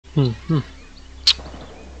With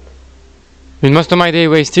most of my day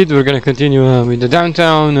wasted, we're gonna continue with the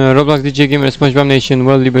Downtown, Roblox DJ Gamer, SpongeBob Nation,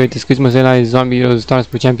 World Liberators, Christmas Allies, Zombie Heroes, Stars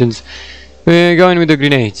for Champions. We're going with the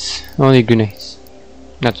grenades. Only grenades.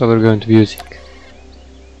 That's what we're going to be using.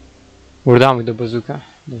 We're done with the bazooka.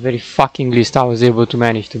 The very fucking least I was able to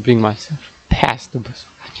manage to bring myself past the bazooka.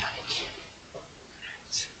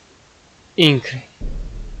 It's incredible.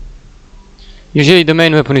 Usually the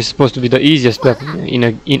main weapon is supposed to be the easiest weapon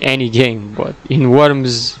in any game, but in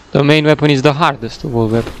Worms the main weapon is the hardest of all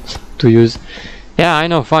weapons to use. Yeah, I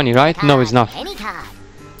know, funny, right? No, it's not.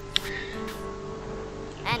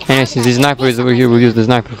 And since the sniper is over here, we'll use the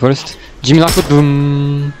sniper first. Jimmy Lockwood,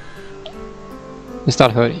 boom! Let's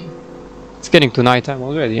start hurrying. It's getting to nighttime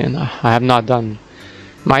already, and I have not done.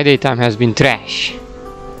 My daytime has been trash.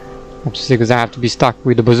 Obviously, because I have to be stuck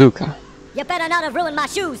with the bazooka. You better not have ruined my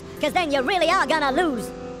shoes, cause then you really are gonna lose.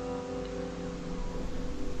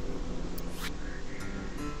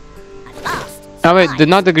 Oh wait,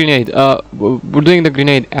 not the grenade. We're doing the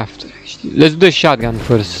grenade after. Actually, let's do the shotgun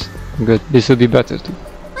first. Good. This will be better too.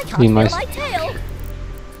 In my tail.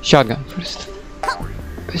 Shotgun first.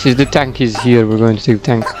 Since the tank is here, we're going to take the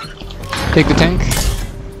tank. Take the tank.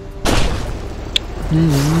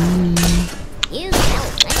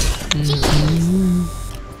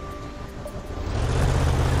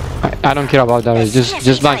 I don't care about that.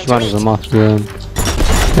 Just launch one of them off the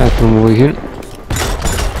platform over here.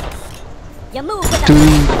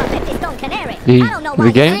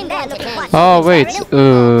 The game? Oh wait,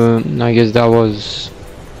 I guess that was.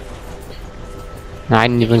 I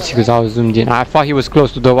didn't even see because I was zoomed in. I thought he was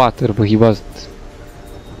close to the water, but he wasn't.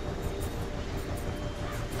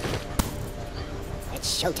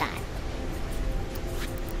 It's showtime.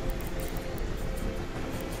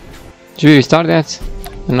 Should we restart that?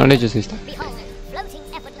 No, let's just restart. Behold, floating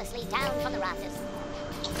effortlessly down from the rafters.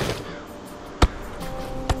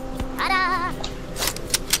 Ta-da!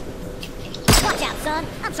 Watch out, son.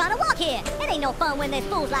 I'm trying to walk here. It ain't no fun when there's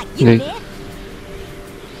fools like you here.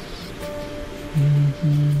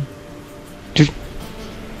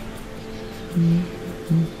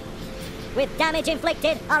 With damage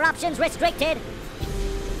inflicted, our options restricted.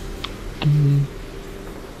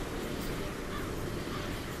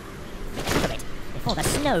 Before the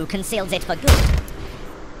snow conceals it for good.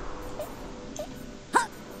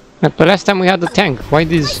 But the last time we had the tank, why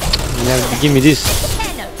this? Give me this.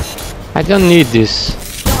 I don't need this.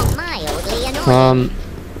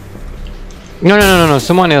 No.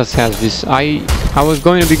 Someone else has this. I was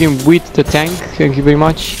going to begin with the tank. Thank you very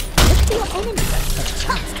much.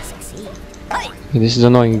 This is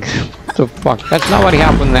annoying. What the fuck? That's not what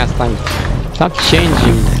happened last time. Stop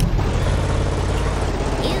changing.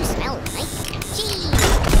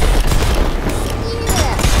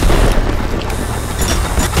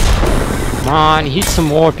 Come on, hit some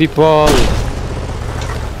more people.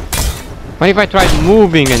 What if I tried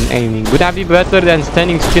moving and aiming? Would that be better than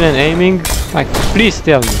standing still and aiming? Like, please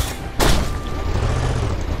tell me.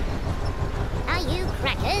 Are you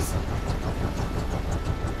crackers?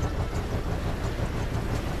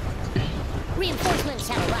 Reinforcements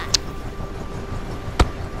have arrived.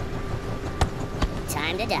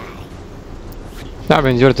 Time to die.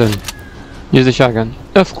 Darwin, your turn. Use the shotgun.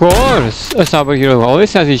 Of course! A superhero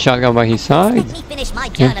always has his shotgun by his side. Let me finish my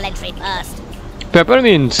journal entry first.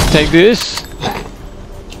 Peppermint, take this.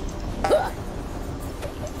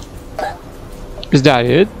 Is that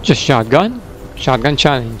it? Just shotgun? Shotgun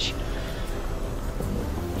challenge.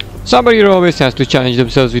 Superhero always has to challenge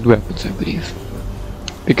themselves with weapons, I believe.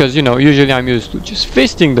 Because, you know, usually I'm used to just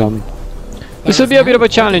fisting them. This will be a bit of a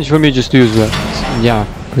challenge for me just to use weapons. Yeah,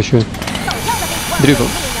 for sure. Dribble.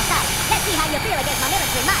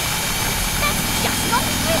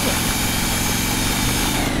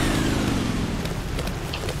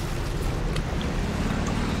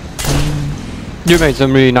 You made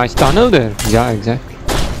some really nice tunnel there. Yeah, exactly.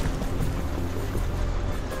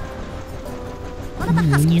 One of the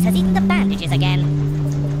huskies has eaten the bandages again.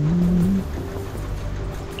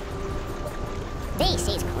 This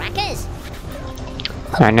is crackers.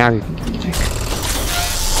 And now you can get the tank.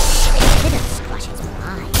 Didn't squash its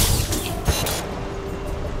pride.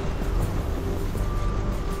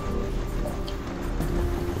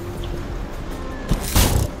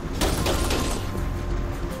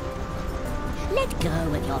 Let go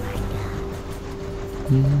with your anger.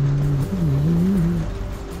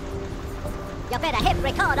 You better hit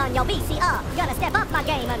record on your VCR. Gonna step up my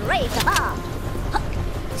game and raise the bar.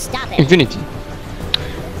 Stop it. Infinity.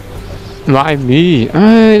 Why me?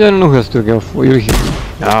 I don't know who else to go for. You're here.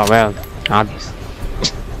 Oh well, obvious.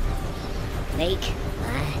 Make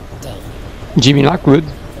my day. Jimmy Lockwood.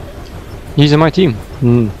 He's on my team.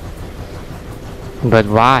 But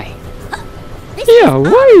why? This Yeah, is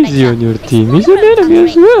why our is he on your adventure. team? This He's is an your enemy own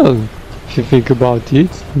as country. well. If you think about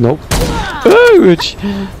it. Nope. Ouch!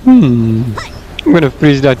 I'm gonna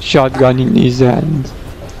freeze that shotgun in his hand.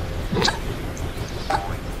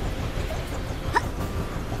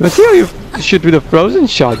 Let's see how you shoot with a frozen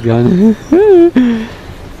shotgun.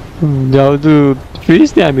 That'll do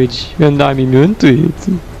freeze damage and I'm immune to it.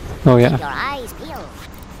 Oh yeah, Your eyes peeled.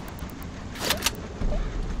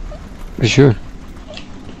 for sure.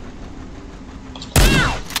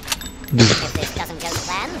 If this doesn't go to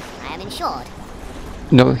plan, I am insured.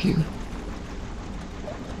 No heal.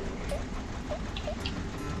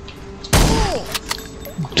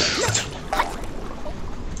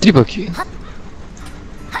 Triple kill.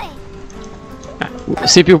 Hey,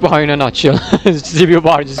 CPU power in a nutshell. CPU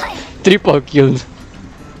power just triple killed.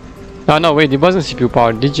 Oh no, wait, it wasn't CPU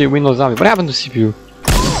power. DJ Windows Zombie. What happened to CPU?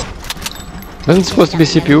 Wasn't it supposed to be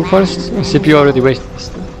CPU first? Or CPU already wasted?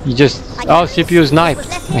 You just... Oh, CPU sniped.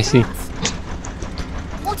 I see.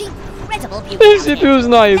 what incredible beauty. Hey, out here. CPU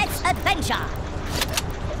sniped. Let's adventure.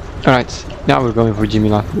 Alright, now we're going for Jimmy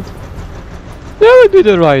Lockwood. That would be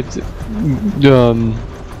the right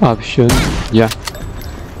option. Yeah.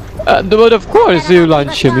 But of course you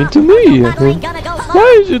launch him into me. Battery gonna go slow.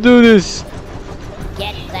 Why did you do this?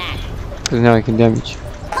 Get that. Because now I can damage.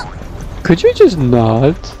 Could you just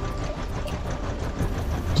not?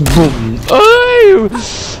 Boom.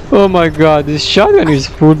 Oh! Oh my god, this shotgun is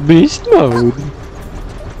full beast mode.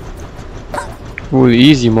 Full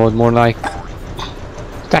easy mode, more like.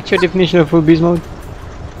 That's your definition of full beast mode?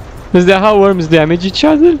 Is that how worms damage each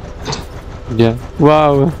other? Yeah.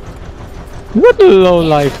 Wow. What a low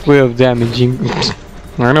life way of damaging.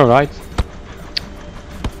 I know, right?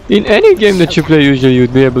 In any game that you play, usually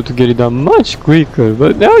you'd be able to get it done much quicker,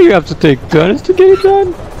 but now you have to take turns to get it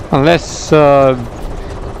done. Unless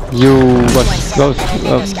you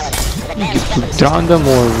drown them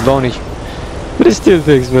or launch. But it still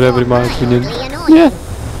takes forever in my opinion. Yeah.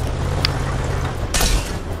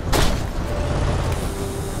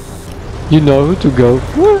 You know who to go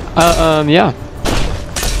for? Yeah.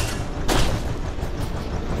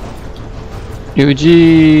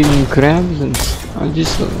 Eugene Krabs and I'll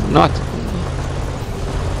just not.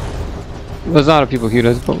 There's a lot of people here,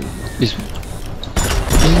 let's go this way.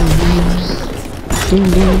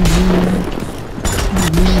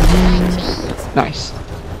 Nice.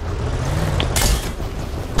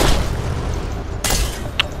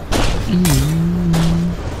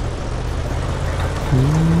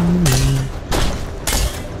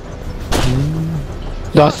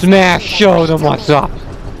 The smash, show them what's up.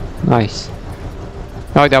 Nice.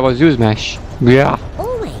 Oh, that was you, smash. Yeah.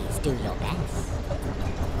 Always do your best.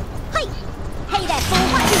 Hey! Hey there, fool!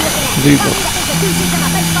 What are you looking at? Dude. Tell me that there's a deuces in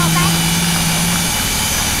my baseball bat?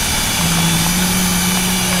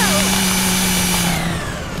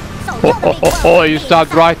 So you're the big Oh, world you being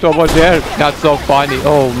stopped right over there. That's so funny.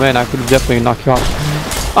 Oh man, I could have definitely knocked you out.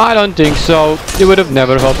 I don't think so. You would have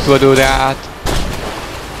never hoped to do that.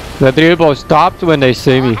 The drill bow stopped when they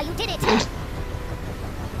see me. How you did it?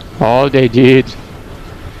 Oh, they did.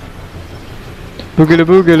 Boogaloo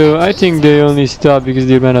boogaloo, I think they only stopped because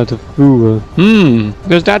they ran out of fuel.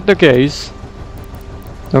 Is that the case?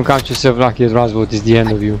 Don't count yourself lucky as Roswell is the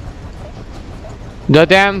end of you. The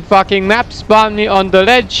damn fucking map spawned me on the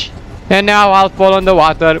ledge and now I'll fall on the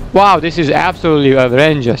water. Wow, this is absolutely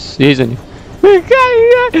outrageous, isn't it? He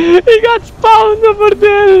got spawned over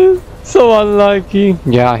there. So unlucky.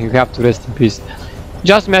 Yeah, you have to rest in peace.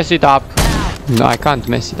 Just mess it up. No, I can't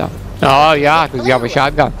mess it up. Oh yeah, because you have a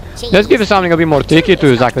shotgun. Let's give it something a bit more tricky to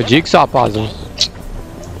use, like a jigsaw puzzle.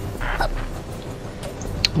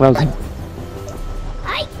 Well done.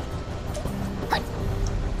 Hey!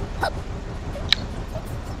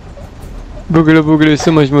 Boogaloo boogaloo is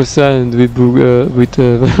so much more silent with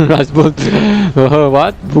Raspberry.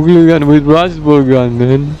 What? Boogaloo gun with Raspberry gun,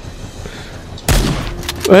 man.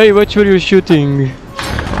 Hey, what were you shooting?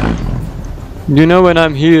 You know, when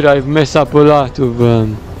I'm here, I've messed up a lot of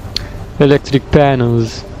electric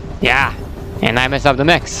panels. Yeah, and I mess up the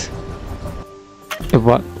mechs.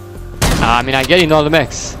 What? I mean, I get in all the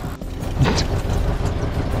mechs.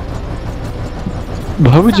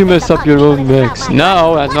 Why would you mess up your own mechs?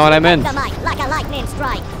 No, that's not what I meant. Like a lightning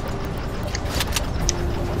strike.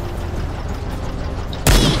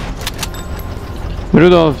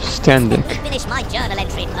 Rudolph Standek. Finish my journal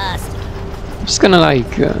entry first. I'm just gonna like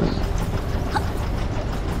go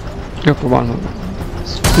for one.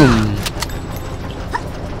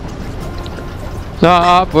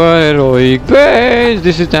 Stop for heroic base.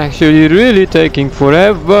 This is actually really taking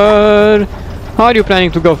forever. How are you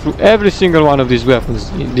planning to go through every single one of these weapons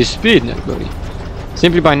in this speed, everybody?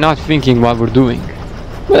 Simply by not thinking what we're doing.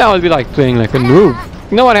 Well, that would be like playing like a noob.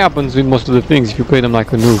 You know what happens with most of the things if you play them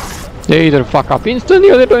like a noob? They either fuck up instantly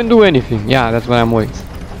or they don't do anything. Yeah, that's what I'm with.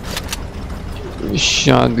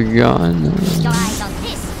 Shotgun. Your eyes on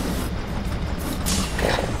this.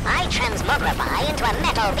 I transmogrify into a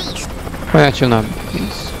metal beast. Well, that should not be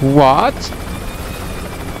this. What?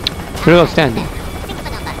 Real standing.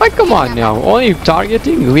 Oh, come on now. Only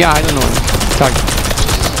targeting? Yeah, I don't know. Target.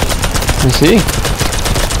 You see?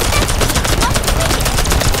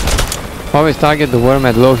 Always target the worm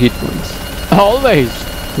at low hit points. Always!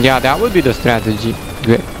 Yeah, that would be the strategy.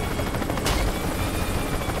 Great.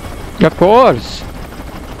 Of course!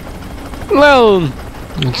 Well,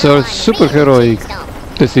 it's a super heroic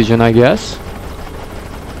decision, I guess.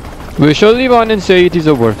 We shall live on and say it is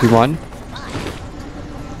a worthy one.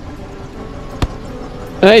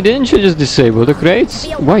 Hey, didn't you just disable the crates?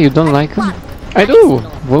 Why, you don't like them? I do!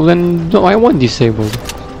 Well then, no, I want disabled.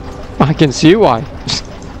 I can see why.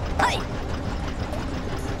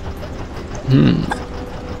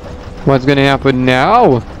 What's gonna happen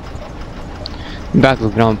now?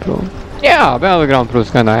 Battleground Pro. Yeah, Battleground Pro is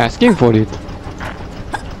kinda asking for it.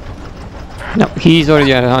 No, he's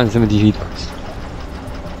already at 170 hit points.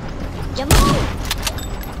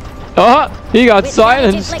 Oh, he got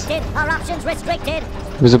silenced. He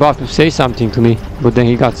was about to say something to me, but then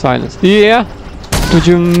he got silenced. Yeah.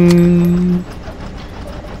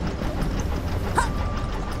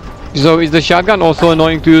 So is the shotgun also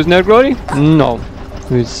annoying to use, Nerglory? No.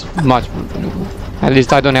 It's much more valuable. At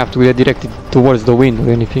least I don't have to redirect it towards the wind or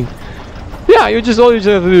anything. Yeah, you just all you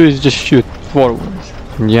have to do is just shoot forwards.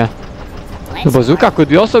 Yeah. The bazooka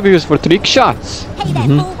could also be used for trick shots.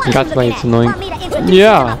 That's why it's annoying.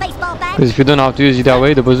 Yeah. Because if you don't know how to use it that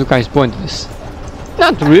way, the bazooka is pointless.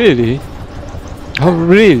 Not really. Oh,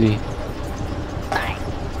 really?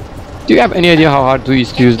 Do you have any idea how hard it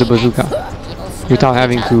is to use the bazooka without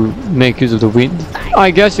having to make use of the wind? I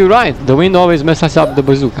guess you're right. The wind always messes up the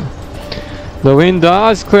bazooka. The wind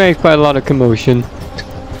does create quite a lot of commotion.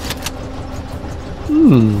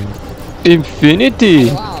 Infinity.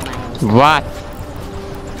 What?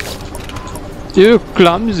 You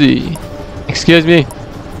clumsy. Excuse me.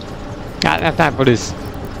 I don't have time for this.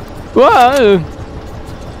 Whoa!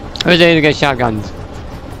 Where's the to get shotguns?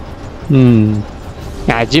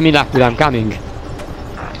 Yeah, Jimmy Lockwood, I'm coming.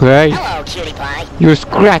 Hey, Hello, cutie pie. you're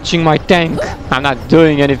scratching my tank. I'm not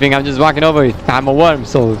doing anything, I'm just walking over it. I'm a worm,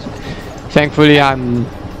 so thankfully I'm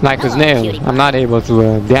like a snail. I'm not able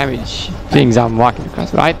to damage things I'm walking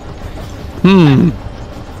across, right?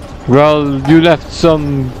 Well, you left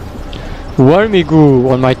some wormy goo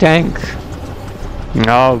on my tank.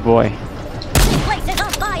 Oh boy.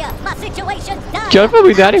 Careful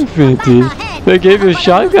with that, Infinity. They gave you a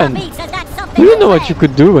shotgun. You don't know what you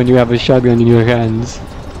could do when you have a shotgun in your hands.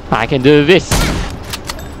 I can do this.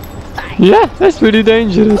 Yeah, that's pretty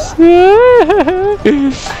dangerous.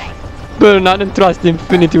 Better not entrust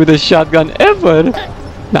Infinity with a shotgun ever.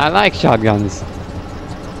 I like shotguns.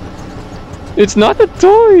 It's not a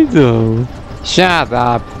toy though. Shut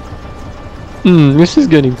up. This is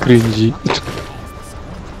getting cringy.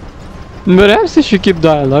 Perhaps we should keep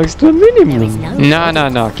dialogues to a minimum.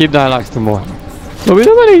 No, keep dialogues to more. But we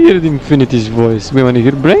don't want to hear the Infinity's voice, we want to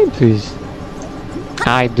hear Brainfreeze.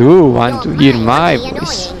 I do want to hear my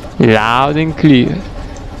voice. Loud and clear.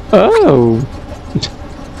 Oh.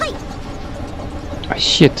 Oh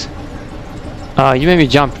shit. You made me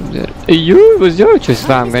jump from there. It was your choice if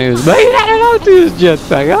I'm gonna use, but you're not allowed to use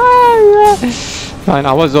jetpack. Fine,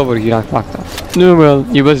 I was over here, I fucked up. No, well,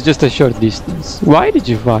 it was just a short distance. Why did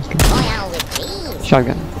you fuck?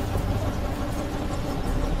 Shotgun.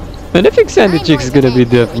 And I think Sandy Chick is gonna be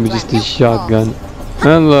there for me, just a shotgun.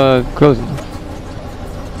 Well, close enough.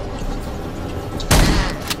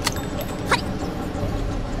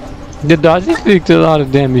 That does inflict a lot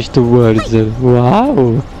of damage towards her.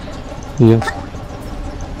 Wow. Yeah.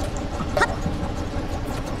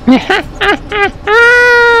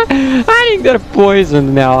 I think they're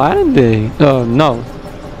poisoned now, aren't they? Oh no.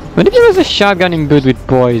 What if there was a shotgun imbued with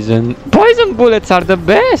poison? Poison bullets are the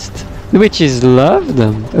best! The witches love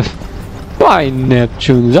them. Why,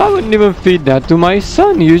 Neptunes? I wouldn't even feed that to my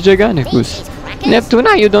son, Eugeganicus.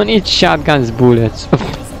 Neptune, you don't eat shotguns bullets.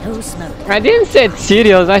 I didn't say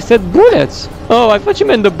cereals, I said bullets. Oh, I thought you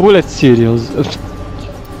meant the bullet cereals.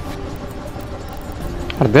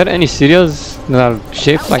 Are there any cereals that are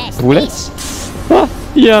shaped like bullets? Oh,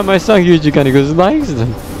 yeah, my son Eugeganicus likes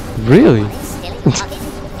them. Really?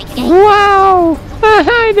 Wow!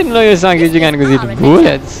 I didn't know your son Eugeganicus eat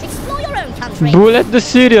bullets. Bullet the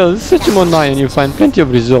cereals. Search them online and you'll find plenty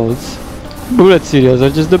of results. Bullet cereals are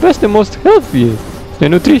just the best and most healthy. They're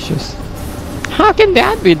nutritious. How can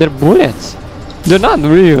that be? They're bullets. They're not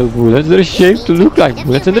real bullets. They're shaped to look like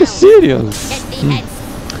bullets and they're cereals.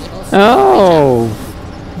 Oh,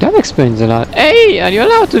 that explains a lot. Hey, are you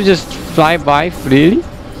allowed to just fly by freely?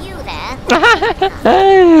 You there?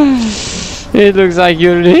 It looks like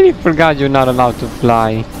you really forgot you're not allowed to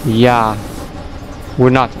fly. Yeah, we're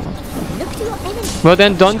not allowed to fly. Look to your enemy. Well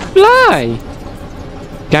then don't fly!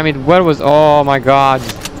 Damn it, where was... Oh my god.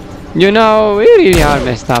 You know, we really are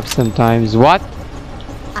messed up sometimes. What?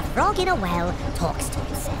 A frog in a well talks to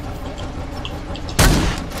himself.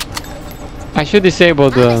 I should disable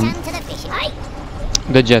the Hand to the fish. Aye.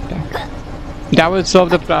 jetpack. That would solve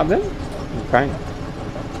the problem? Okay.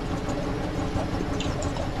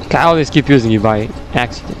 I always keep using it by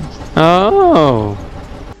accident. Oh!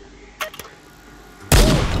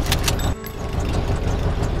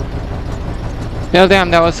 Well damn,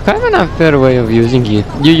 that was kind of an unfair way of using it.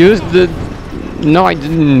 You used the... No, I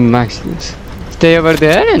didn't max this. Stay over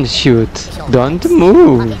there and shoot. Don't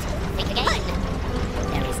move.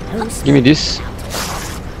 Give me this.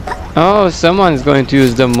 Oh, someone's going to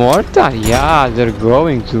use the mortar. Yeah, they're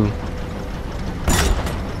going to.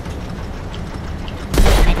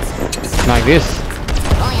 Like this.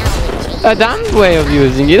 A dumb way of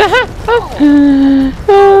using it. That's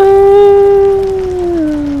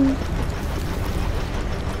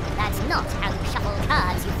not how you shuffle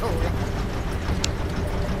cards, you fool.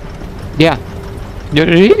 Yeah. You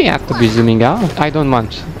really have to be zooming out. I don't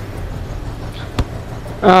want to.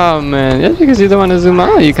 Oh man, just because you don't want to zoom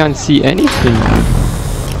out, you can't see anything.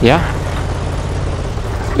 Yeah.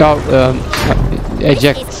 Oh,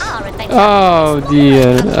 eject. Oh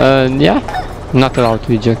dear. Yeah. Not allowed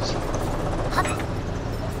to eject.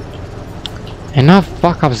 Enough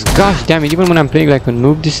fuck ups. Gosh damn it, even when I'm playing like a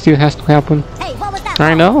noob, this still has to happen. Hey, what was that?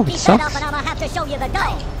 I know, it Keep that up sucks. and I'ma have to show you the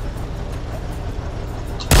dough.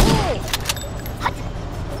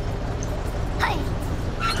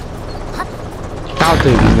 I'll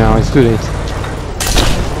take it now, it's too late.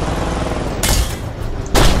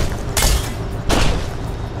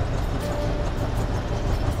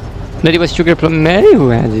 That it was Sugar Plum Mary who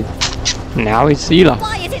had it. Now it's Ela.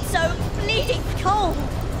 Why is it so bleeding cold?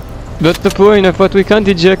 That's the point, I thought we can't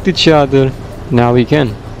eject each other. Now we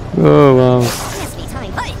can. Oh wow. Must be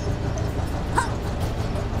time. Hey.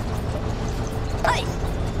 Hey.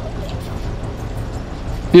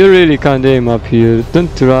 You really can't aim up here,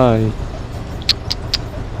 don't try.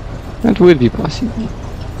 That will be possible.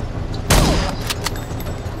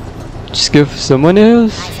 Just give someone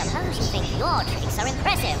else. I suppose you think your tricks are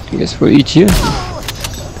impressive. I guess for each year.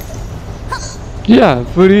 Yeah,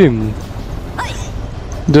 for him.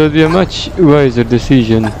 That'll be a much wiser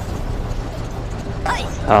decision.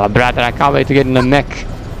 Oh brother, I can't wait to get in a mech.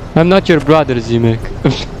 I'm not your brother, Zimek.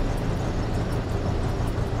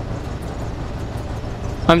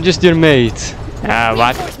 I'm just your mate. Ah,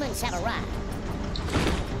 what? Reinforcements have arrived.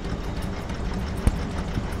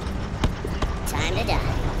 Time to die.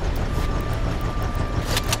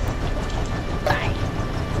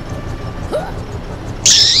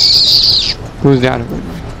 Who's that? I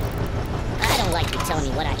don't like you telling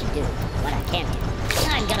me what I can do, what I can't do.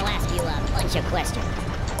 I'm gonna ask you a bunch of questions.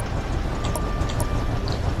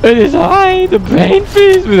 It is I, the brain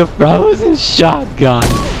freeze with a frozen shotgun.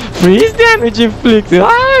 Freeze damage inflicted.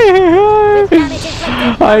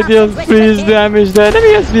 I deal freeze damage. The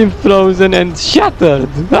enemy has been frozen and shattered.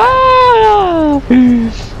 Ah!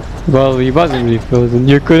 Well, he wasn't really frozen.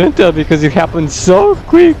 You couldn't tell because it happened so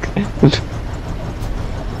quick.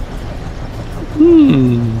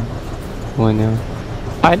 Oh no.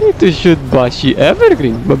 I need to shoot Bashi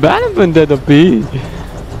Evergreen, but Bannerman dead OP.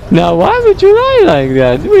 Now why would you lie like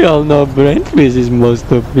that? We all know brain freeze is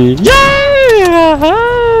most OP. Yeah!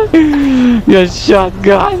 Your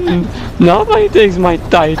shotgun! Nobody takes my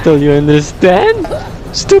title, you understand?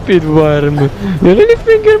 Stupid worm. You really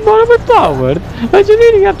think you're more overpowered? But you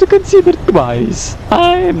really have to consider twice.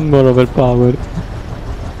 I am more overpowered.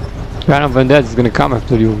 Bannerman dead is gonna come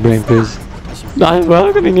after you, brain freeze. I'm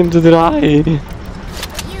welcoming him to try. You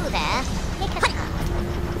there?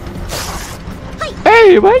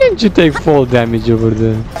 Hey, why didn't you take fall damage over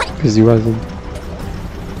there? Because he wasn't.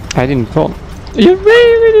 I didn't fall. You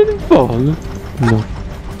really didn't fall? No.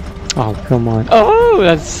 Oh, come on. Oh,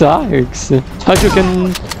 that sucks. How you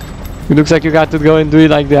can... It looks like you got to go and do it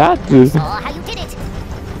like that. Saw how you did it.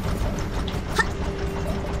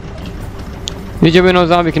 Did you know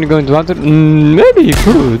zombie can go into water? Maybe he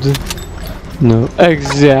could. No,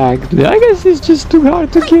 exactly. I guess it's just too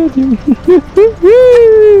hard to get him.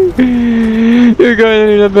 You're going to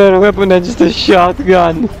need a better weapon than just a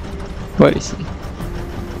shotgun. What is he?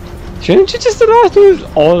 Shouldn't you just allow us to use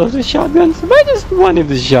all of the shotguns? Why just one of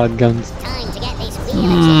the shotguns? Time to get this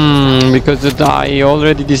wheel Because I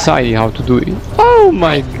already decided how to do it. Oh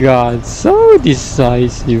my god, so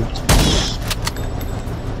decisive.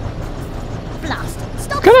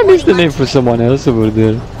 Can I miss the name for someone else over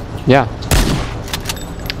there? Yeah.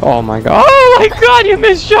 Oh my god. Oh my god, you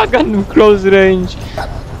missed shotgun close range.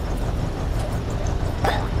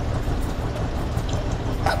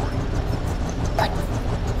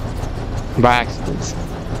 By accident.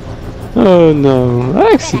 Oh no,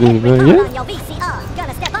 accident, bro, yeah?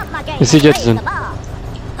 You see Jetson.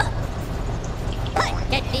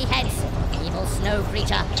 Get thee hence, evil snow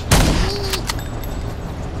creature.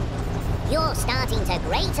 You're starting to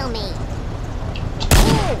grate on me.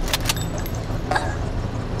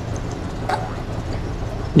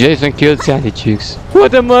 Jason killed Sandy Cheeks.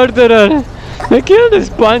 What a murderer! They killed the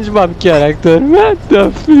SpongeBob character. What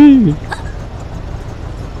the freak?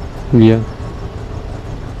 Yeah.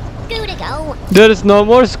 Good to go. There's no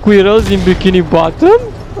more squirrels in Bikini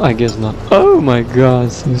Bottom? I guess not. Oh my god,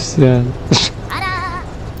 so sad. Ta-da!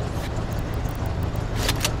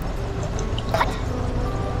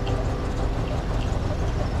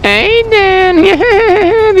 Hey then!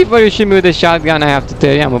 Before you shoot me with a shotgun, I have to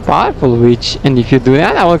tell you I'm a powerful witch. And if you do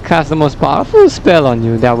that, I will cast the most powerful spell on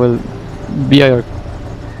you. That will be your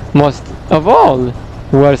most of all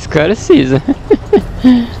worst curses.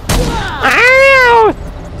 Ow!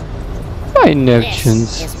 My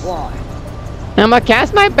neptunes. This is war. I'ma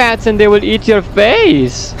cast my bats and they will eat your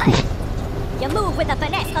face. You move with the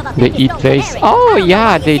finesse of a They eat face. Oh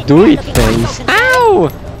yeah, they do eat face. Ow!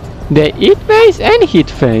 They eat face and hit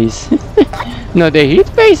face. No, they hit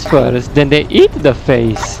face first, then they eat the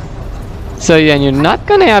face. So then you're not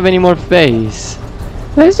gonna have any more face.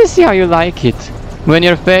 Let's just see how you like it when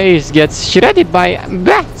your face gets shredded by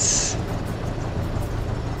bats.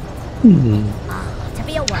 To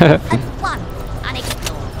be a world and one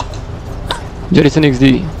unexplored. Jerison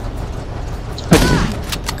XD.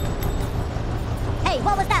 Hey,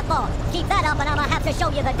 what was that for? Keep that up and I'ma have to show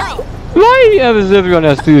you the dough. Why does everyone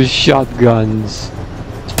has to use shotguns?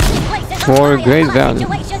 For great value.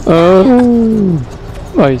 Oh,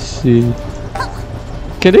 I see.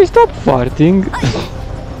 Can they stop farting?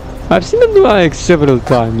 I've seen them do that like several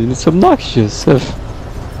times and it's obnoxious.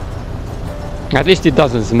 At least it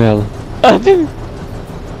doesn't smell. That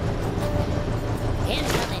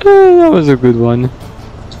was a good one.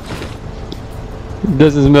 It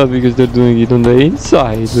doesn't smell because they're doing it on the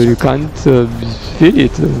inside where you can't feel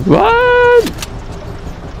it. What?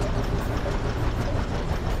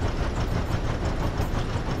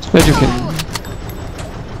 But you can.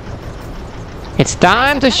 It's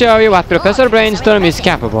time to show you what Professor Brainstorm is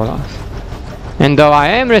capable of. And though I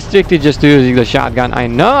am restricted just to using the shotgun, I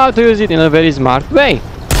know how to use it in a very smart way.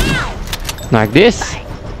 Like this.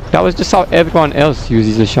 That was just how everyone else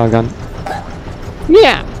uses the shotgun.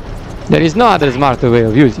 Yeah. There is no other smarter way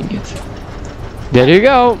of using it. There you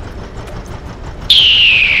go.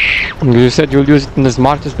 You said you'll use it in the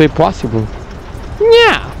smartest way possible.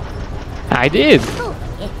 Yeah. I did.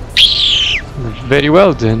 Very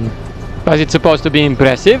well then. Was it supposed to be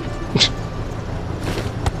impressive?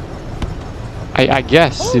 I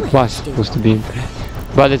guess it was supposed to be impressive.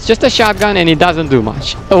 But it's just a shotgun and it doesn't do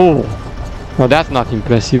much. Oh. Well, that's not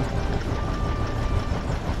impressive.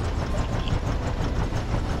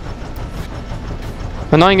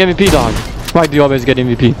 Annoying MVP dog. Why do you always get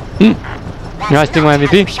MVP? You guys think my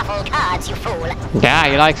MVP? Yeah,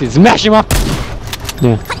 he likes it. Smash him up!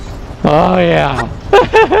 Yeah. Oh yeah.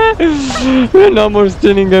 We're no more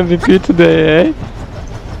stealing MVP today, eh?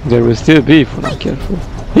 There will still be if we're not careful.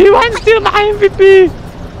 He won't steal my MVP!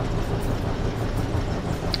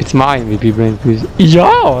 It's my MVP, brain, please.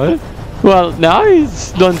 Yeah! Well, now I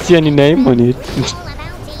don't see any name on it.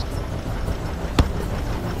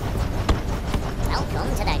 Welcome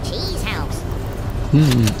to the cheese house.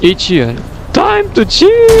 Each year. Time to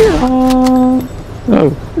cheer!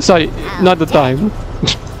 Oh, sorry, not the time.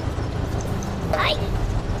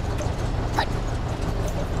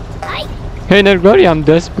 Hey Nergori, I'm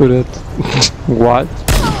desperate. What?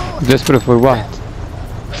 Desperate for what?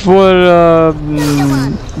 For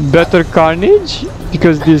better carnage?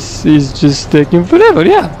 Because this is just taking forever,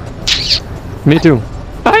 yeah. Me too.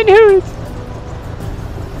 I knew it!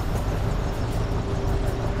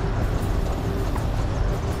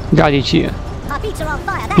 Got it here.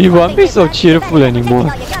 He won't be so cheerful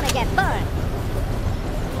anymore.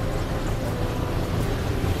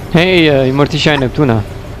 Hey, Morticia and Neptuna.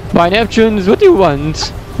 By Neptunes, what do you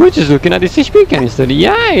want? We're just looking at this HP canister.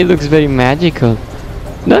 Yeah, it looks very magical.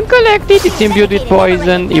 Don't collect it, it's imbued with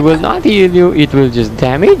poison. It will not heal you, it will just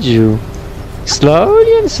damage you.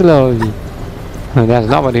 Slowly and slowly. Oh, that's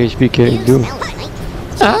not what HP can do.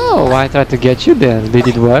 Oh, I tried to get you there. Did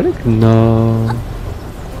it work? No.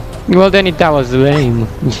 Well, then that was lame.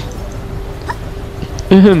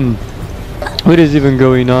 What is even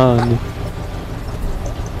going on?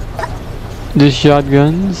 The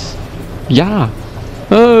shotguns? Yeah.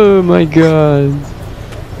 Oh my god.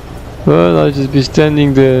 Well, I'll just be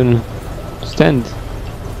standing there. Stand.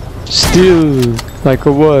 Still. Like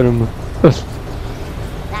a worm.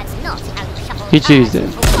 Ichi is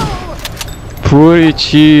dead. Poor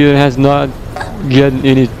Ichi has not gotten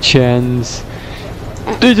any chance.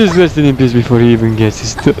 They just rested in peace before he even gets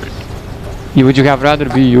his turn. Would you have rather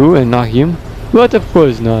be you and not him? But of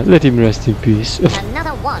course not. Let him rest in peace.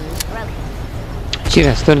 Another one's broken. She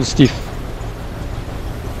has turned stiff.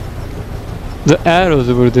 The arrows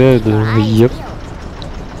over there though. Yep.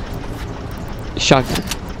 Shotgun.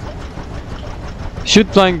 Shoot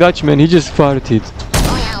Flying Dutchman, he just farted.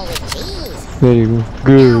 Oil with cheese. Very good.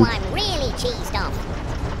 Good. Now I'm really cheesed off.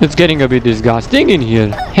 It's getting a bit disgusting in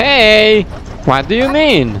here. Hey! What do you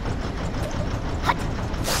mean?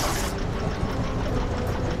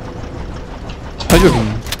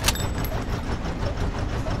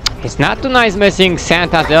 It's not too nice messing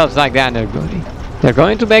Santa's elves like that, everybody. They're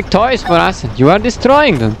going to make toys for us and you are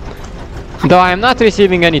destroying them. Though I am not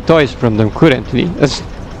receiving any toys from them currently.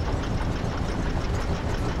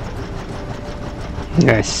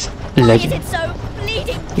 Yes, legend.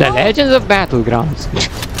 The Legends of Battlegrounds.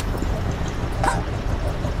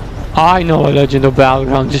 I know a Legend of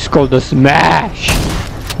Battlegrounds, it's called the Smash.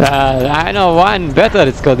 I know one better,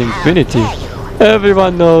 it's called Infinity.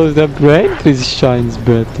 Everyone knows that Brain Freeze shines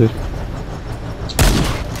better.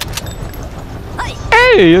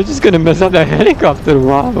 Hey, you're just gonna mess up that helicopter,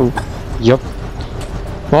 wow. Yup.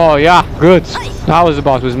 Oh yeah, good. I was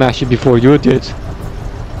about to smash it before you did.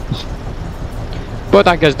 But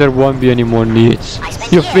I guess there won't be any more needs.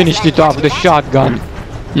 You finished it off with a shotgun.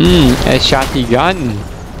 A shotty gun.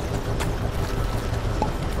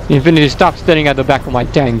 Infinity, stop staring at the back of my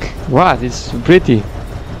tank. What? It's pretty.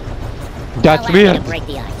 That's weird.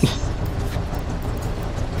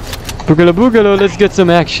 Boogalo boogalo, let's get some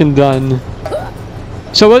action done.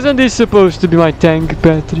 So wasn't this supposed to be my tank,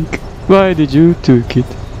 Patrick? Why did you took it?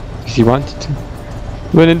 Because you wanted to.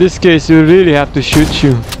 Well, in this case, we really have to shoot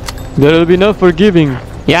you. There will be no forgiving.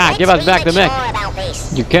 Yeah, give us back the mech.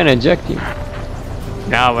 You can eject him.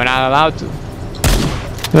 No, we're not allowed to.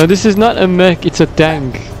 No, this is not a mech, it's a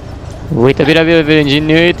tank. With a bit of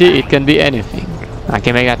ingenuity, it can be anything. I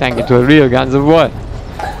can make that tank into a real guns of war.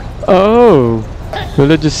 Oh, well,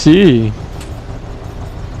 let's just see.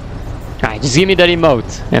 Alright, just give me the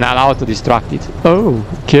remote and I'll auto-destruct it. Oh,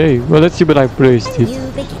 okay. Well, let's see what I placed it.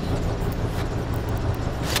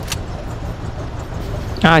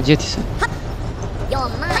 Ah, jettison. You're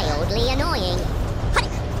mildly annoying.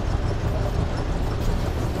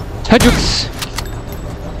 Hadjooks!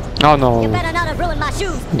 Oh no. You better not have ruined my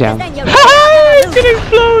shoes. Damn. Then you're It didn't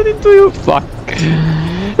explode into you. Fuck.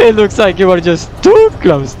 It looks like you were just too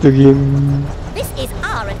close to him. This is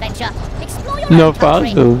our adventure. Explore your No own country.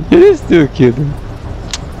 puzzle. It is too cute.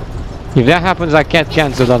 If that happens, I can't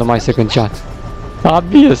cancel that on my second shot.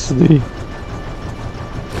 Obviously.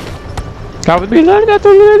 Haven't we learned that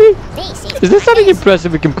already? Is there something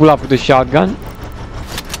impressive we can pull off with a shotgun?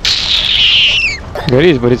 There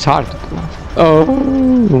is, but it's hard to pull off. Oh.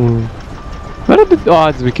 What are the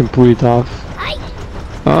odds we can pull it off?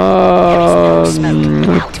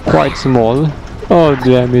 Quite small. Oh,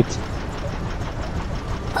 damn it.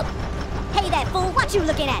 Hey there, fool. What you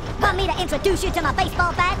looking at? Want me to introduce you to my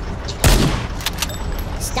baseball bat?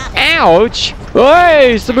 Stop it. Ouch!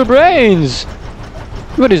 Hey, super brains!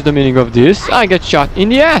 What is the meaning of this? I get shot in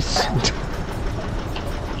the ass!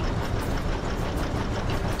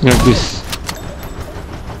 Like this.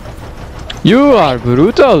 You are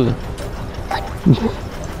brutal!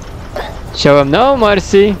 Show them no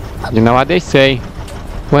mercy. You know what they say.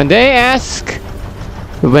 When they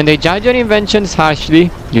judge your inventions harshly,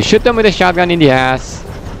 you shoot them with a shotgun in the ass.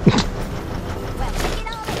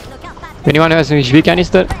 Anyone has an HP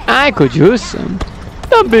canister? I could use some.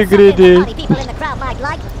 Don't be greedy.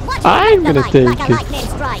 I'm gonna take it.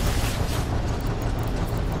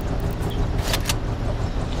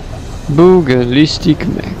 Boogalistic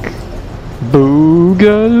mech.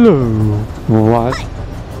 Boogaloo. What?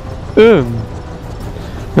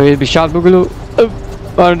 Will it be shot Boogaloo?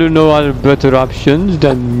 Are there no other better options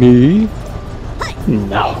than me?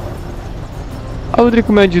 No. I would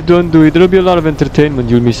recommend you don't do it. There'll be a lot of entertainment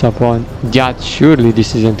you'll miss up on. Yeah, surely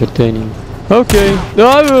this is entertaining. Okay.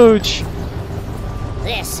 Ouch!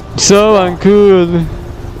 This. So uncool.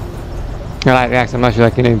 Alright, Rex, I'm not sure I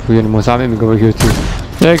can aim for you anymore, so I'll maybe go over here too.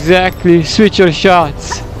 Exactly. Switch your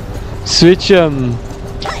shots. Switch them.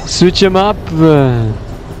 Switch them up.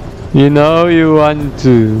 You know you want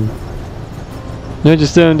to. You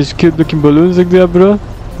just stay on these cute looking balloons like that, bro?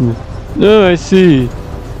 No, I see.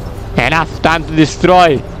 Enough time to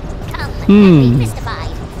destroy.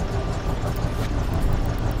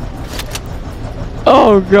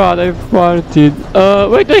 Oh god, I farted.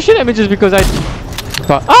 Wait, don't shoot at me just because I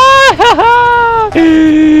thought.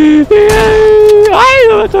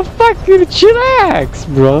 What the fuck? Chillax,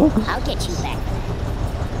 bro. I'll get you back.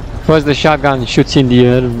 First the shotgun shoots in the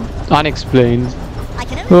air, unexplained.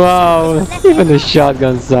 Wow, even the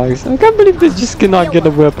shotgun sucks. I can't believe they just cannot get a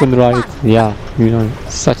weapon right. Yeah, you know,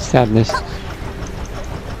 such sadness.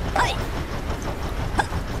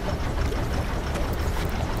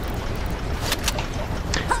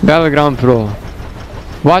 Battleground Pro.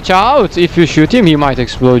 Watch out! If you shoot him, he might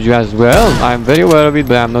explode you as well. I'm very aware of it,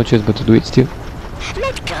 but I have no choice but to do it still.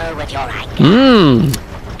 Let go with your anger.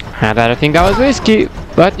 I better think that was risky,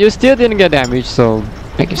 but you still didn't get damaged, so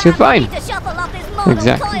I guess you're fine.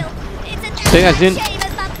 Exactly. Stay as in.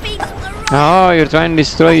 Oh, you're trying to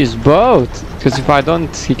destroy his boat. Because if I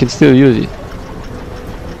don't, he can still use it.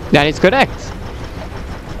 That is correct.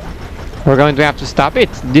 We're going to have to stop it.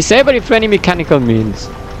 Disable it for any mechanical means.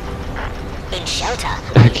 In shelter.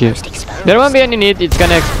 Okay. There won't be any need, it's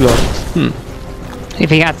gonna explode.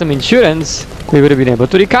 If he had some insurance, we would have been able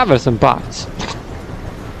to recover some parts.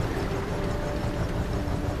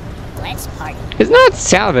 Let's party. It's not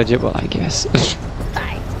salvageable, I guess.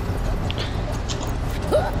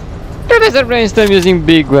 Professor Brainstorm using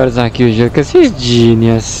big words like usual, because he's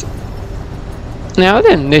genius. Now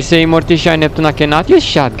then, they say Morticia and Neptuna cannot use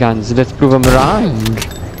shotguns. Let's prove them wrong.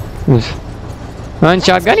 One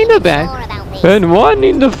shotgun in the back, and one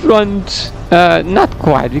in the front. Not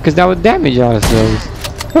quite, because that would damage ourselves.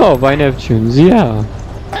 Oh, by Neptunes, yeah.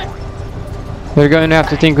 We're going to have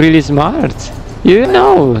to think really smart. You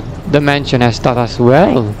know, the mansion has taught us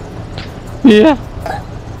well. Yeah.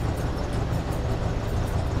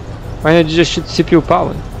 Why don't you just shoot CPU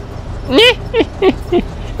power?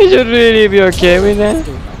 You should really be okay with that.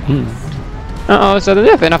 Uh-oh, sudden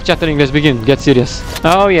death. Enough chattering, let's begin. Get serious.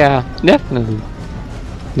 Oh yeah, definitely.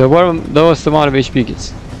 The lowest amount of HP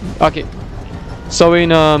gets. Okay. So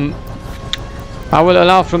in I will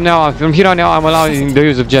allow from now on, from here on out, I'm allowing the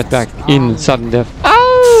use of jetpack in sudden death.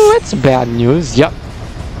 Oh, that's bad news. Yep.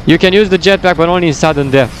 You can use the jetpack, but only in sudden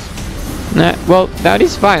death. Well, that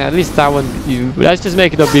is fine. At least I want you. Let's just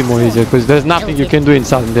make it a bit more easier, because there's nothing you can do in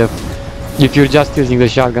sudden death if you're just using the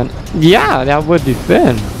shotgun. Yeah, that would be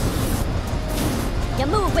fair. You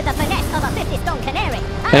move with the finesse of a 50-stone canary.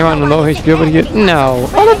 Anyone low HP over here? No.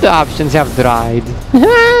 All of the options have dried. Get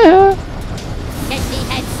the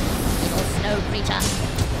heads, evil snow creature.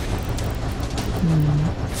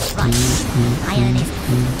 Right. Iron is.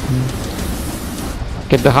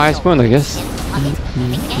 Get the highest one, I guess.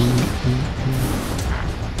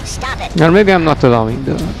 Stop it. Or maybe I'm not allowing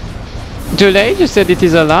the. Too late, you said it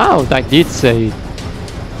is allowed. I did say it.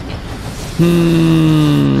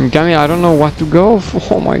 Gami, I don't know what to go for.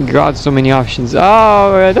 Oh my god, so many options.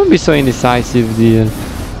 Oh, don't be so indecisive, dear.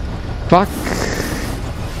 Fuck.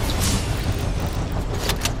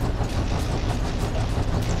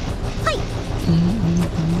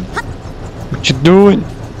 What you doing?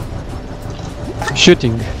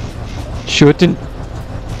 Shooting. Shooting.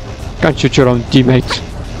 Can't shoot your own teammate.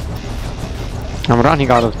 I'm running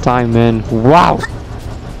out of time, man. Wow.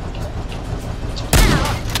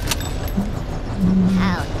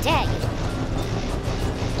 How dare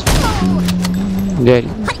you? There.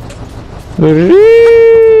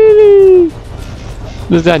 Really?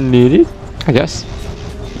 Does that need it? I guess.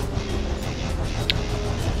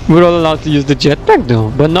 We're all allowed to use the jetpack though,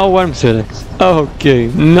 but no worm selects. Okay,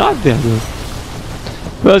 not that one.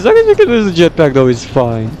 Well, as long as we can use the jetpack though, it's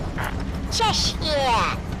fine. Cheshire.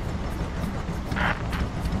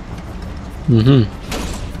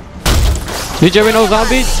 Did you win no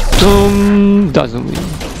zombies? Doesn't win.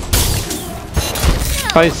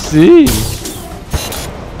 I see.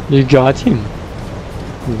 You got him.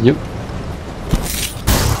 Yep.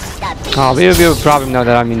 Oh, we'll be a problem now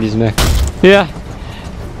that I'm in this mech. Yeah.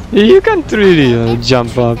 You can't really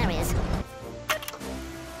jump up.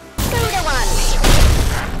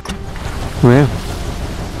 Well.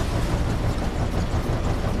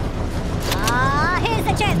 Here's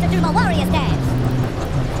the chance to do my warrior's dance.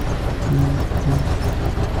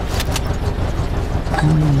 Hey!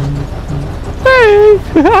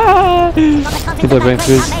 From the Hit the brain contents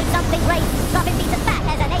freeze. I made something great. Dropping piece of fat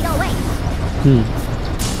as an 808.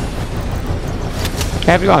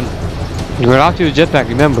 Everyone, we're out to use jetpack,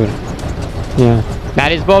 remember? Yeah.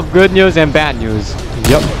 That is both good news and bad news.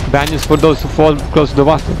 Yep. Bad news for those who fall close to the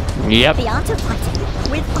water. Yep. The art of fighting.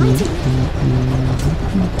 With fighting.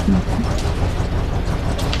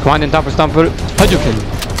 Come on then, Topper Stomper. Hadouken.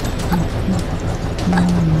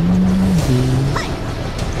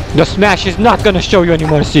 The smash is not gonna show you any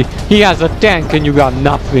mercy. He has a tank and you got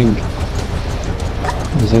nothing.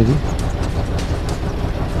 What does that do?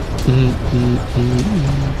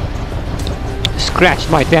 Scratch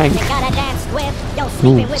my tank. You gotta dance, Squib. You're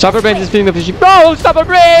sleeping with Stopper the Brain is Squib. feeling the fishing. No! Stopper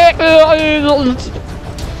Brain!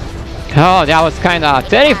 Oh, that was kinda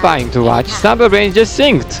terrifying to watch. Stopper Brain just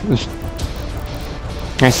sinked.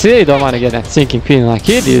 I still don't want to get that sinking feeling like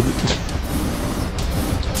he did.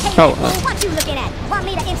 Hey, Oh, fool, what you looking at? Want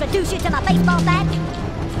me to introduce you to my baseball bat?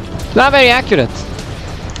 Not very accurate.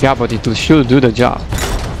 Yeah, but it will sure do the job.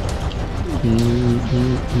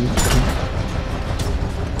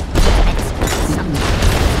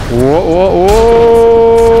 Whoa, whoa,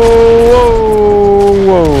 whoa,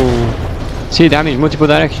 whoa. See damage multiple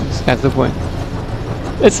directions, that's the point.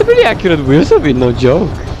 It's a pretty accurate wheels of it, no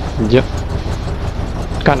joke. Yep.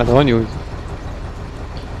 Kinda the one you.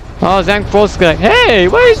 Oh, Zank Polsk like, hey,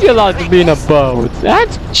 why is he allowed to be in a boat?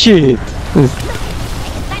 That's cheat.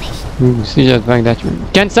 See just like that.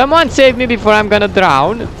 Can someone save me before I'm gonna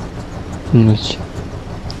drown?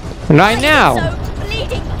 Right now.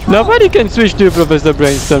 Nobody can switch to Professor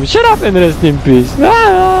Brainstorm. Shut up and rest in peace.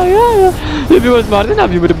 If you were smart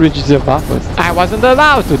enough, you would have bridged yourself upwards. I wasn't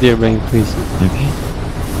allowed to, dear brain, please. Okay.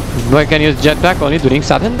 Boy can use jetpack only during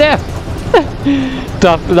sudden death.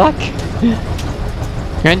 Tough luck.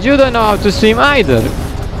 And you don't know how to swim either.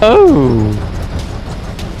 Oh.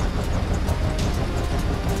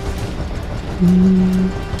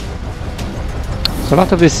 It's a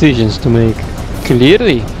lot of decisions to make.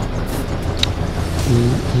 Clearly.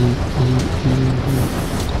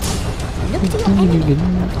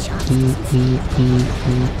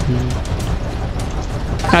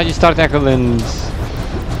 How do you start tackling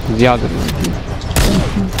the other one?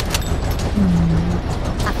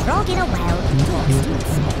 A frog in a well talks to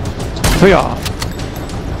itself. Yeah.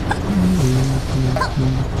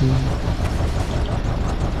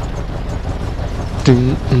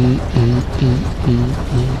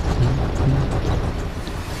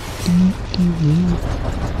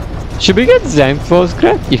 Should we get Zenfos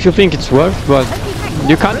crap? If you think it's worth, but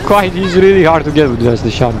you can't quite, he's really hard to get with just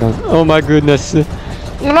the shotgun. Oh my goodness.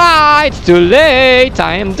 Ah, it's too late,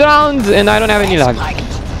 I am drowned and I don't have any luck.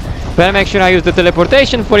 Better make sure I use the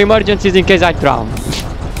teleportation for emergencies in case I drown.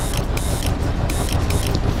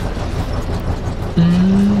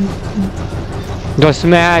 The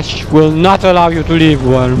smash will not allow you to leave,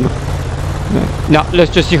 worm. Now,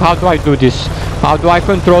 let's just see, how do I do this? How do I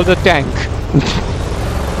control the tank?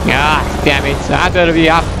 Ah, damn it. Either we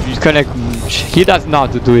have to connect. He doesn't know how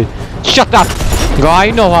to do it. Shut up!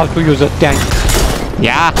 I know how to use a tank.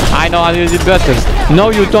 Yeah, I know how to use it better. No,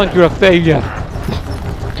 you don't, you're a failure.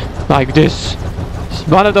 Like this.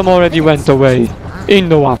 One of them already went away. In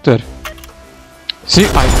the water. See,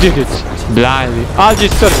 I did it. Blindly.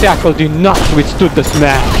 Algister tackle did not withstood the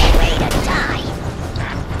smash.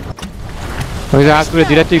 I have to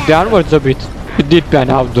redirect it downwards a bit. It did pan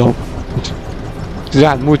out though. It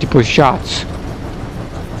had multiple shots.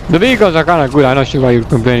 The vehicles are kinda good, I'm not sure why you're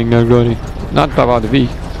complaining there, Glory. Not about the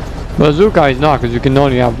vehicle. Bazooka is not, because you can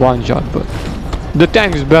only have one shot, but the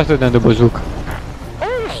tank is better than the bazooka.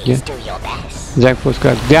 Yeah. Do your best. Zank was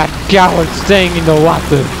correct. That coward staying in the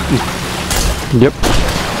water. Yep.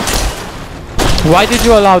 Why did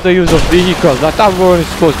you allow the use of vehicles? I thought we weren't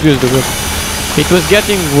supposed to use the weapon. It was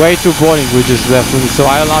getting way too boring with this weapon, so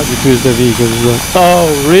I allowed you to use the vehicles as well. Oh,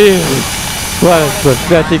 really? What a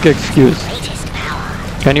pathetic excuse.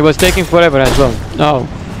 And it was taking forever as well. Oh.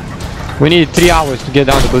 We needed 3 hours to get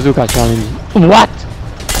down the bazooka challenge. What?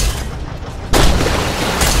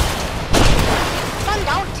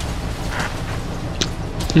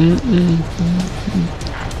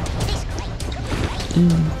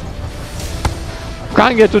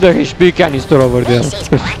 Can't get to the HP canister over there.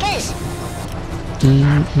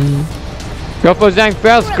 Go for Zank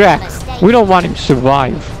Fell's crack. We don't want him to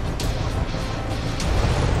survive.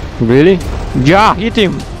 Really? Yeah, hit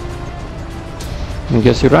him. I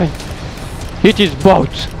guess you're right. Hit his boat.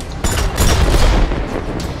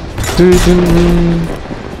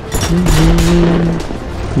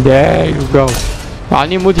 There you go. I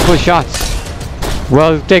need multiple shots.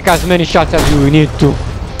 Well, take as many shots as you need to.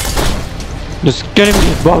 Just get him in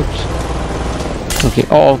the boat. Okay,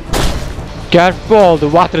 careful, the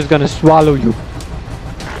water is gonna swallow you.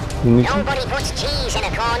 Nobody puts cheese in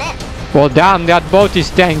a corner. Well, damn, that boat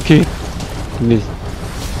is tanky.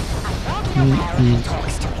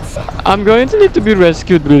 I'm going to need to be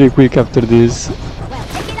rescued really quick after this. Well,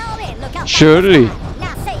 take it all in. Look out. Surely.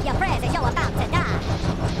 Now say your prayers as you're about to die.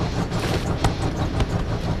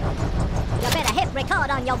 You better hit record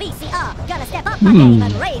on your VCR. Gonna step up my game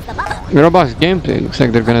and raise the bar. Roblox gameplay looks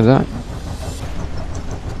like they're gonna die.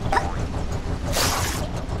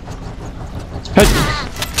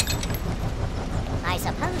 I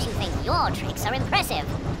suppose you think your tricks are impressive.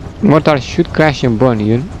 Mortar should crash and burn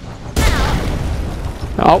here.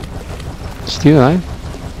 Oh, still alive.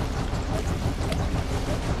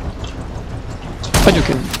 But you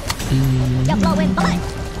can. You're blowing bullets.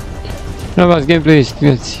 Roblox gameplay is,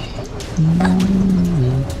 let's see.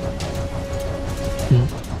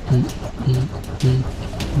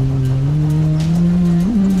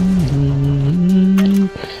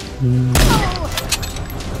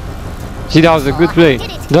 See, that was a good play.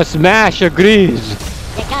 The smash agrees.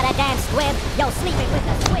 You got a damn squib. You're sleeping with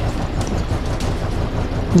the squib.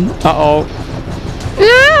 Uh-oh.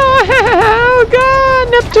 Oh god,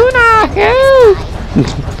 Neptuna, help!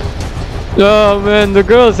 Oh man, the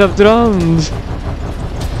girls have drums.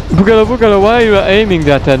 Bugala Bugala, why are you aiming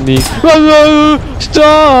that at me?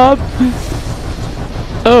 Stop!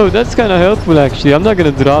 Oh, that's kind of helpful actually. I'm not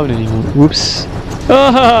gonna drown anymore. Whoops.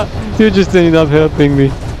 You just ended up helping me.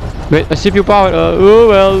 Wait, a CPU power. Oh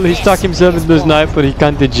well, he stuck himself in the sniper. He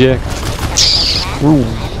can't eject. Ooh.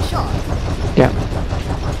 Yeah.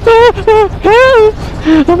 Help!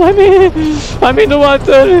 I'm in the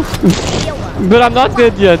water. But I'm not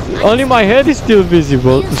dead yet. Only my head is still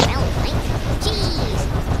visible.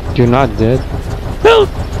 You're not dead. Help!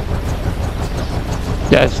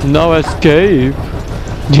 There's no escape.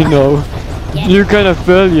 You know. You kind of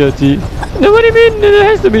fell, Yeti. No, what do you mean? There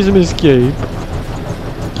has to be some escape.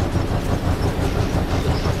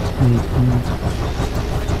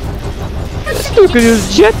 Still could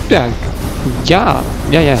use jetpack. Yeah.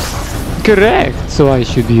 Correct. So I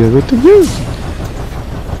should be able to use it.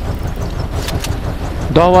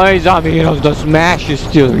 Don't worry, zombie heroes. The smash is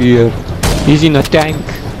still here. He's in a tank.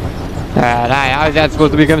 How is that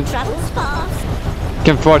supposed to be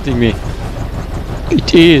comforting me?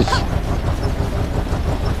 It is.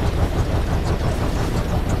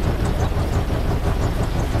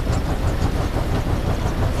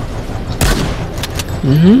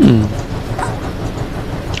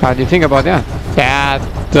 How do you think about that?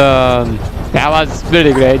 That was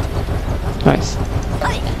really great. Nice.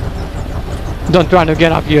 Don't try to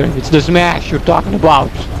get up here. It's the smash you're talking about.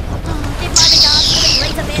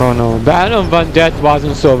 Oh no, Battle of Death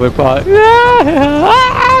wasn't so overpowered.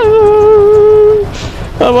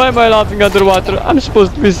 Why am I laughing underwater? I'm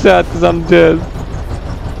supposed to be sad because I'm dead.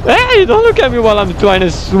 Hey, don't look at me while I'm trying to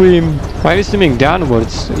swim. Why are you swimming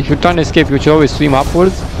downwards? If you're trying to escape, you should always swim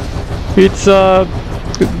upwards. It's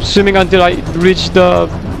swimming until I reach the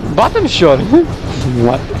bottom shore.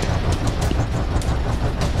 What?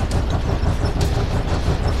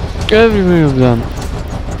 Everywhere of them.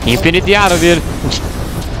 Infinity out of here.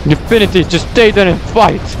 Infinity, just stay there and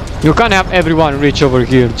fight. You can't have everyone reach over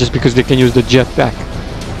here just because they can use the jetpack.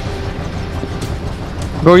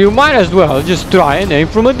 But you might as well just try and aim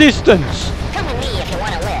from a distance. Come with me if you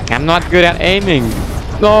want to live. I'm not good at aiming.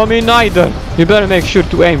 No, me neither. You better make sure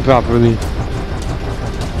to aim properly.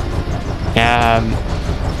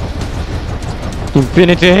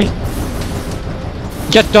 Infinity.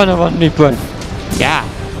 Get Donovan Nipper. Yeah.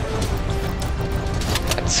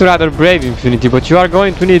 That's rather brave, Infinity, but you are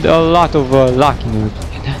going to need a lot of luck in it.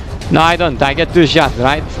 No, I don't. I get 2 shots,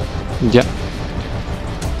 right? Yeah.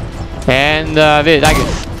 And wait, I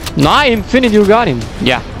guess. No, Infinity, you got him.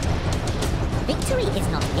 Yeah. Victory is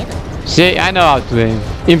not given. See, I know how to aim.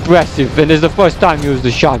 Impressive. And it's the first time you use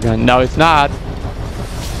the shotgun. No, it's not.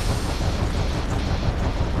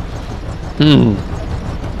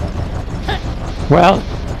 Well,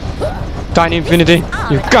 Tiny Infinity,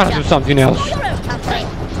 you gotta do something else.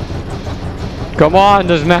 Come on,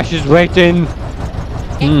 the smash is waiting.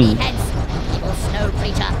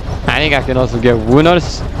 I think I can also get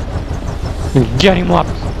winners. Get him up.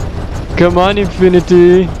 Come on,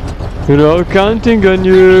 Infinity. We're all counting on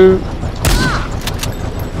you.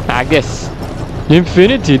 I guess.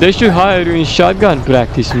 Infinity, they should hire you in shotgun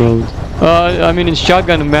practice mode. I mean in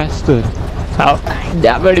shotgun master. Oh,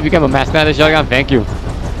 that already became a master at the shotgun, thank you.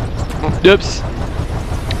 Oops.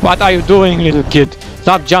 What are you doing, little kid?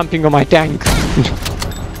 Stop jumping on my tank.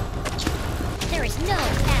 There is no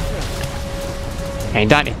bathroom. Ain't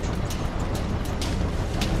done it.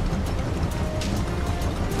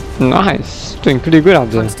 Nice. Doing pretty good out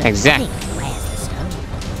there. Exactly. Where's the stone?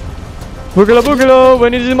 Boogala boogala,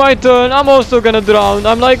 when it is my turn, I'm also gonna drown.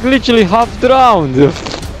 I'm like literally half drowned.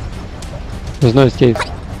 There's no escape.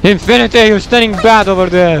 Infinity, you're standing bad over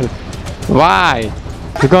there. Why?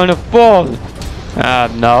 You're gonna fall.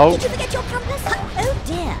 No. Did you forget your compass? Oh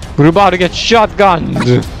dear. We're about to get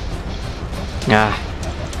shotgunned. Ah.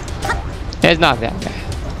 It's not that bad.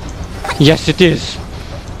 Yes, it is.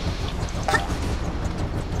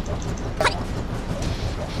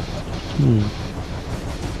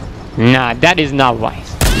 Nah, that is not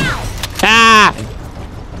wise. Ah!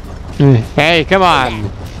 Hey, come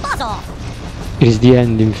on. Buzz off. It is the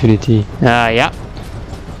end, Infinity. Yeah.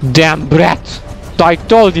 Damn brat. I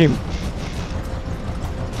told him.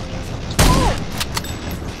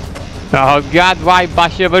 Oh god, why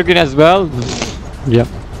Basha Bergen as well? Yep.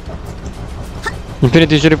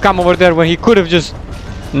 Infinity should have come over there when he could have just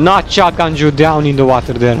not shotgunned you down in the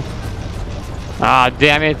water there. Ah,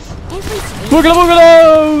 damn it. Boogala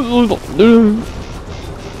boogala!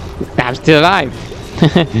 I'm still alive.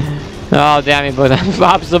 Oh damn it, but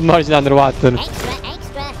I'm submerged underwater. Extra,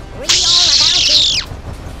 extra. Read all about it.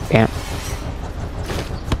 Damn.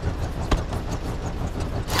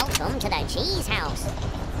 Welcome to the cheese house.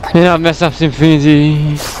 Yeah, mess up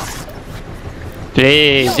Infinity.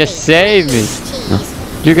 Please, just save me.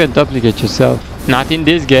 Cheese. You can duplicate yourself. Not in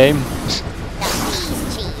this game. Cheese.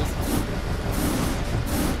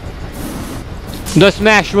 The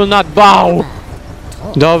smash will not bow.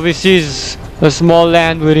 Though this is a small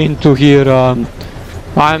land we're into here, I'm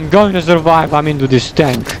going to survive. I'm into this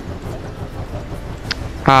tank.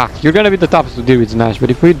 Ah, you're gonna be the toughest to deal with Smash, but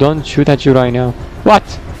if we don't shoot at you right now. What?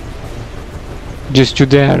 Just you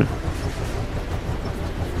there.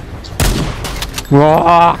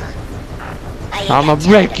 Whoa. I'ma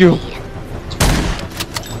break you.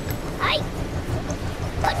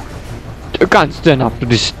 You can't stand up to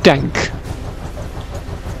this tank.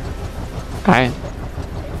 Okay.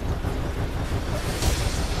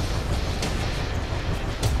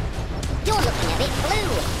 You're looking a bit blue.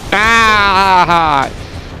 Ah!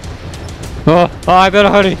 Oh, I better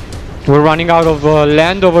hurry. We're running out of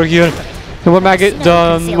land over here. And we're back at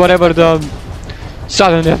the whatever the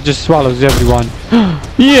sudden death just swallows everyone.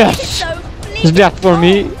 Yes! Is that for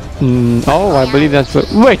me? Oh, I believe that's for.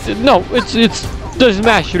 Wait, no, it's the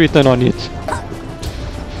smash written on it.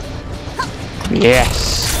 Yes.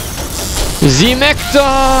 The mech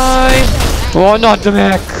time! Oh, not the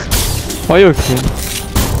mech. Are you kidding?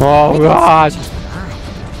 Oh god.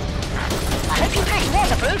 I hope you packed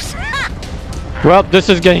waterproofs. Well, this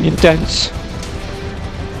is getting intense.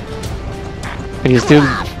 And you still...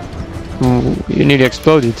 you nearly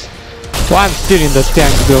exploded. Well, I'm still in the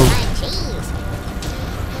tank though.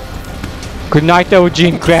 Good night,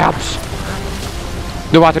 Eugene crabs.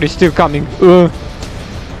 The water is still coming. You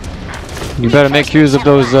better make use of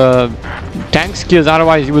those tank skills,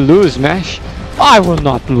 otherwise you will lose, Smash. I will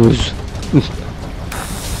not lose.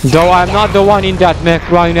 Though I'm not the one in that mech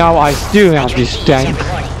right now, I still have this tank.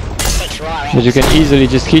 But you can easily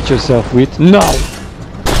just hit yourself with. No!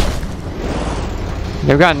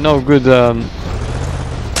 They've got no good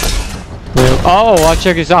oh, I'll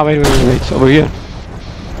check this out. Wait, over here.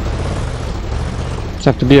 Just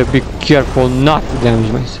have to be a bit careful not to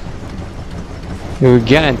damage myself. You will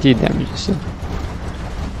guarantee damage yourself.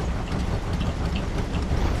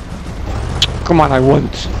 Come on, I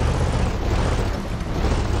won't.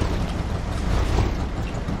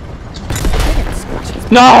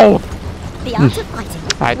 No! The art of fighting.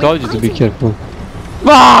 I told you to be careful.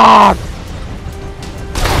 Fuck!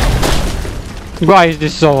 Why is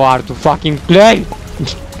this so hard to fucking play?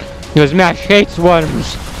 Because Smash hates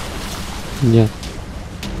worms. Yeah.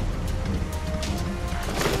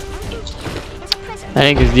 I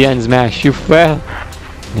think it's the end, Smash. You fell.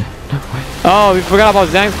 Oh, we forgot about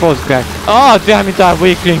Zankfall's crack. Oh, damn it, I'm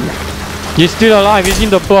weakling. He's still alive. He's in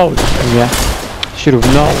the boat. Yeah. Should have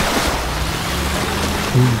known.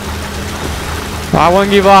 I won't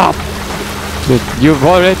give up. But you've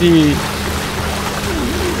already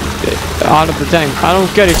out of the tank. I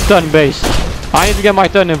don't care, it's turn based. I need to get my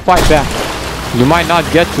turn and fight back. You might not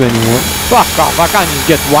get to anymore. Fuck off, I can't just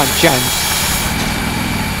get one chance.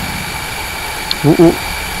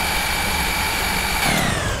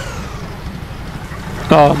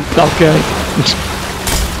 Okay.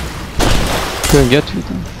 Couldn't get to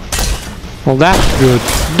them. Well, that's good.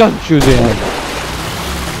 Don't you dare.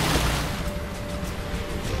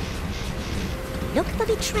 Look for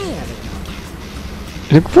betrayal.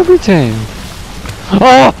 Look for betrayal.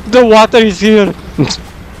 Oh, the water is here.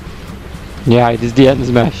 Yeah, it is the end,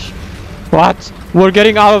 Smash. What? We're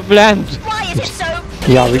getting out of land. Why is it so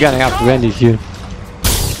Yeah, we're gonna have to end it here.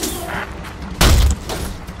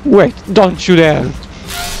 Wait, don't shoot at it. Break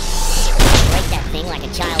that thing like a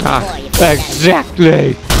child toy.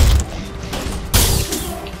 Exactly.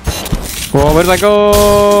 Oh, where did I go?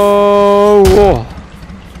 Oh.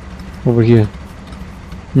 Over here.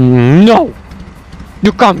 No!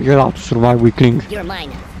 You can't be allowed to survive, weakling. You're mine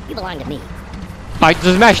now. You belong to me. I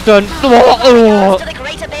just smashed on. To the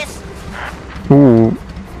great abyss. Ooh.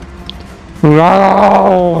 There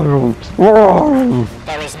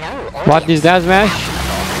is no What is that smash?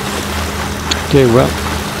 Okay, well.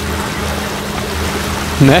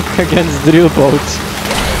 Mech against drill boats.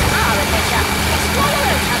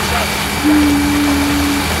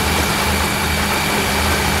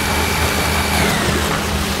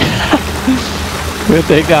 We'll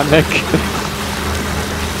take that mech.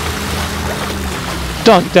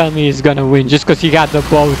 Don't tell me he's gonna win just because he got the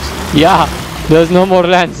boat. Yeah, there's no more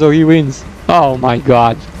land, so he wins. Oh my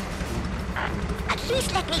god. At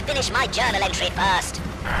least let me finish my journal entry first.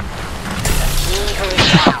 He who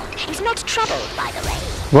is drowned is not troubled by the rain.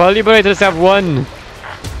 Well, Liberators have won.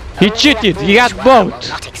 He cheated, he got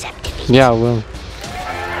boat. Yeah, well.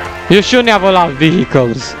 You shouldn't have allowed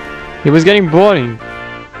vehicles. It was getting boring.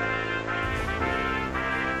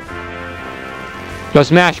 The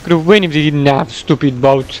Smash could win if they didn't have stupid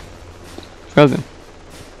boat. Well then.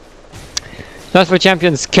 That's for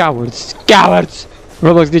champions, cowards. Cowards!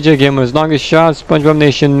 Roblox DJ Gamers, Longest Shot, SpongeBob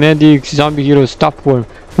Nation, Medics, Zombie Heroes, Top Worm.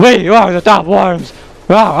 Wait, who are the top worms?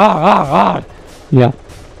 Yeah.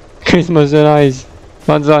 Christmas and Eyes,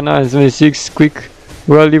 Manzana on 26, Quick,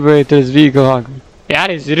 World Liberators, Vehicle Hog. Yeah,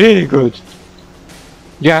 that is really good.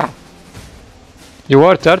 Yeah. You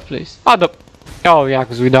were third place. Oh yeah,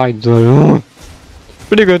 because we died.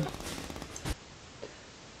 Pretty good.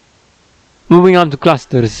 Moving on to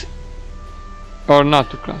clusters. Or not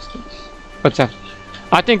to clusters. What's that?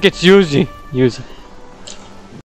 I think it's Yuzi.